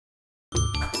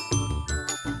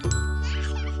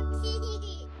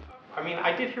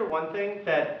I did hear one thing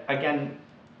that, again,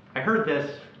 I heard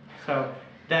this, so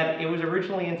that it was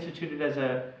originally instituted as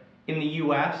in the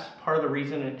US, part of the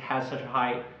reason it has such a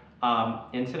high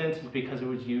incidence is because it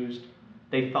was used,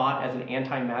 they thought, as an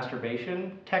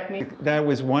anti-masturbation technique. That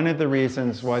was one of the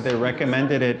reasons why they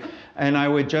recommended it. And I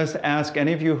would just ask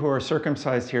any of you who are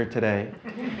circumcised here today,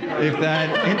 if that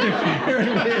interfered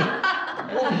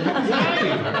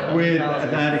with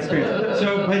that experience.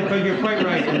 So, but you're quite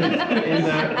right. In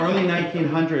the early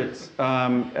 1900s,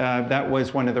 that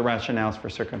was one of the rationales for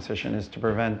circumcision, is to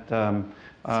prevent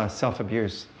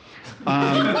self-abuse. I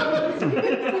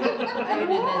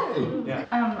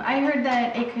heard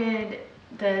that it could,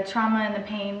 the trauma and the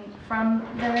pain from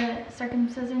the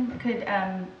circumcision could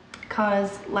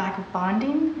cause lack of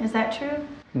bonding. Is that true?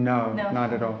 No,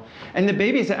 not at all. And the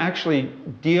babies actually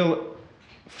deal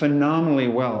phenomenally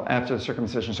well after the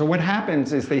circumcision. So what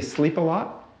happens is they sleep a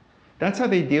lot. That's how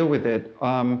they deal with it.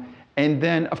 And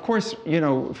then, of course, you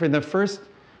know, for the first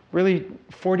really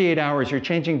 48 hours, you're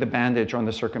changing the bandage on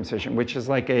the circumcision, which is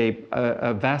like a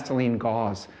Vaseline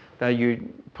gauze that you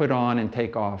put on and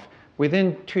take off.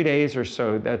 Within 2 days or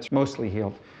so, that's mostly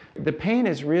healed. The pain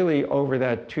is really over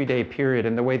that 2-day period,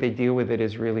 and the way they deal with it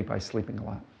is really by sleeping a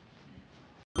lot.